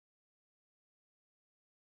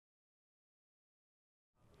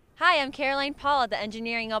Hi, I'm Caroline Paul at the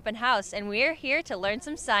Engineering Open House, and we're here to learn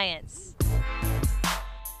some science.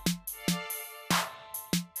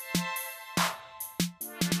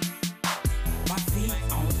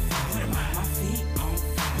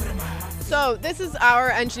 So this is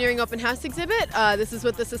our Engineering Open House exhibit. This is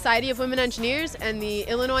with the Society of Women Engineers and the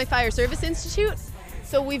Illinois Fire Service Institute.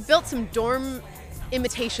 So we've built some dorm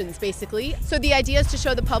imitations, basically. So the idea is to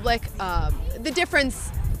show the public the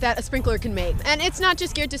difference that a sprinkler can make. And it's not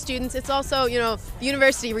just geared to students, it's also, the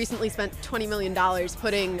university recently spent $20 million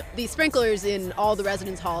putting these sprinklers in all the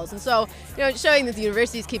residence halls. And so, showing that the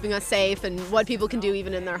university is keeping us safe and what people can do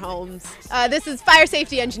even in their homes. This is fire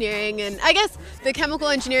safety engineering, and I guess the chemical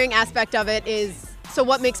engineering aspect of it is, so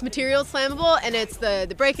what makes materials flammable, and it's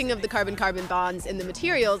the breaking of the carbon-carbon bonds in the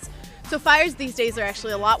materials. So fires these days are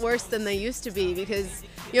actually a lot worse than they used to be because,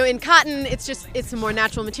 in cotton, it's a more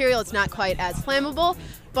natural material, it's not quite as flammable.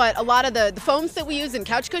 But a lot of the foams that we use in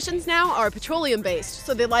couch cushions now are petroleum-based,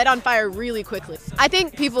 so they light on fire really quickly. I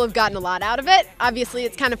think people have gotten a lot out of it. Obviously,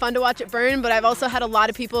 it's kind of fun to watch it burn, but I've also had a lot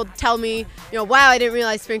of people tell me, wow, I didn't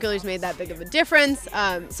realize sprinklers made that big of a difference.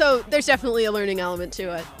 So there's definitely a learning element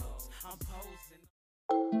to it.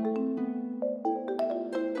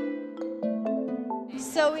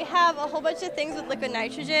 So we have a whole bunch of things with liquid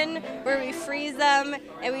nitrogen where we freeze them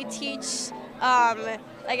and we teach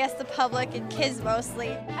I guess the public and kids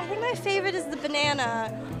mostly. I think my favorite is the banana,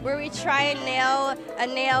 where we try and nail a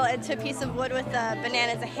nail into a piece of wood with a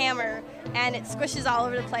banana as a hammer, and it squishes all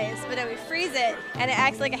over the place, but then we freeze it and it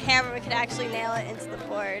acts like a hammer. We can actually nail it into the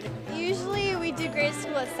board. Usually we do grade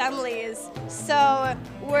school assemblies, so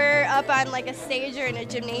we're up on like a stage or in a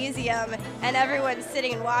gymnasium and everyone's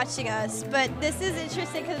sitting and watching us, but this is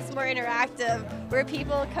interesting because it's more interactive, where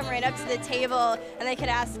people come right up to the table and they can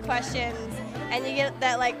ask questions, and you get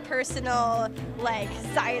that like personal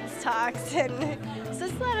science talks, and so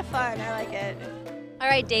it's a lot of fun. I like it. All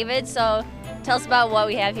right, David, so tell us about what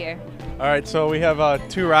we have here. All right, so we have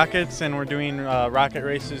 2 rockets, and we're doing rocket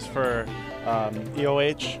races for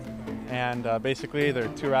EOH. And basically, there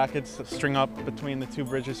are 2 rockets that string up between the 2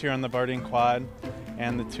 bridges here on the Bardeen Quad,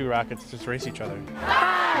 and the 2 rockets just race each other.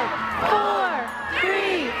 5, 4, 3,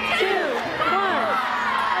 2, 1.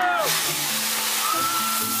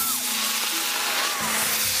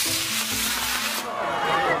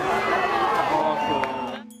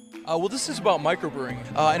 Well, this is about microbrewing,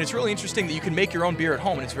 and it's really interesting that you can make your own beer at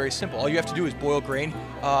home, and it's very simple. All you have to do is boil grain,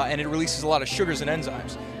 and it releases a lot of sugars and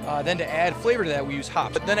enzymes. Then to add flavor to that, we use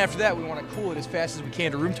hops. But then after that, we want to cool it as fast as we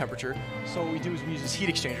can to room temperature. So what we do is we use this heat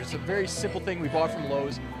exchanger. It's a very simple thing we bought from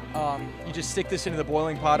Lowe's. You just stick this into the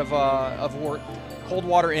boiling pot of cold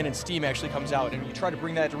water in, and steam actually comes out, and you try to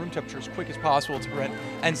bring that to room temperature as quick as possible to prevent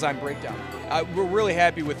enzyme breakdown. We're really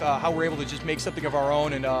happy with how we're able to just make something of our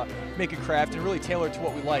own and make a craft and really tailor it to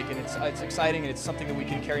what we like, and it's exciting, and it's something that we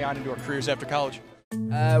can carry on into our careers after college.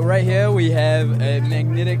 Right here we have a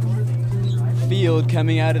magnetic field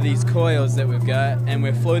coming out of these coils that we've got, and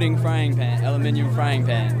we're floating aluminium frying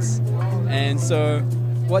pans. And so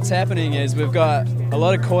what's happening is we've got a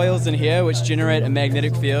lot of coils in here which generate a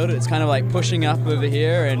magnetic field. It's kind of like pushing up over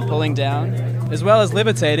here and pulling down. As well as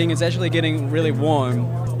levitating, it's actually getting really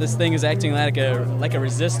warm. This thing is acting like a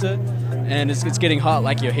resistor, and it's getting hot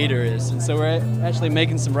like your heater is. And so we're actually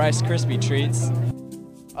making some Rice Krispie treats.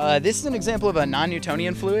 This is an example of a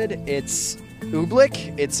non-Newtonian fluid. It's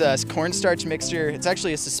oobleck. It's a cornstarch mixture. It's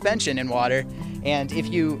actually a suspension in water. And if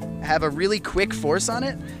you have a really quick force on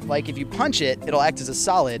it, like if you punch it, it'll act as a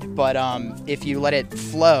solid. But if you let it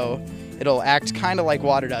flow, it'll act kind of like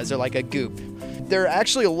water does, or like a goop. There are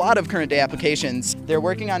actually a lot of current day applications. They're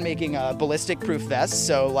working on making ballistic proof vests,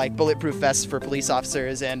 so like bulletproof vests for police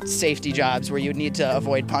officers and safety jobs where you'd need to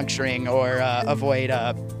avoid puncturing or avoid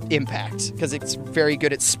impact, because it's very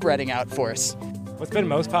good at spreading out force. What's been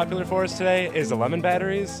most popular for us today is the lemon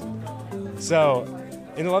batteries. So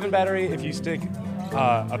in the lemon battery, if you stick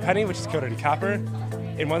a penny, which is coated in copper,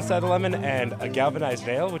 in one side of the lemon, and a galvanized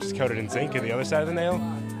nail, which is coated in zinc, in the other side of the nail,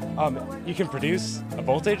 you can produce a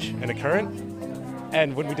voltage and a current.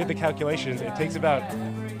 And when we did the calculations, it takes about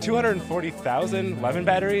 240,000 lemon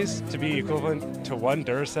batteries to be equivalent to 1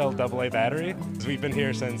 Duracell AA battery. We've been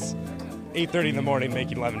here since 8:30 in the morning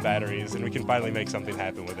making lemon batteries, and we can finally make something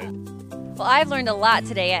happen with it. Well, I've learned a lot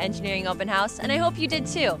today at Engineering Open House, and I hope you did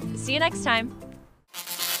too. See you next time.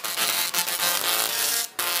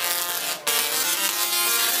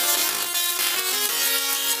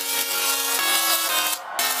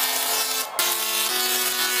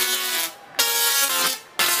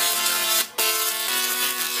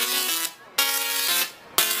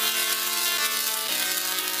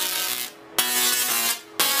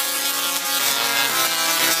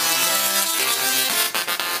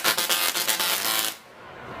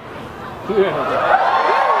 Yeah.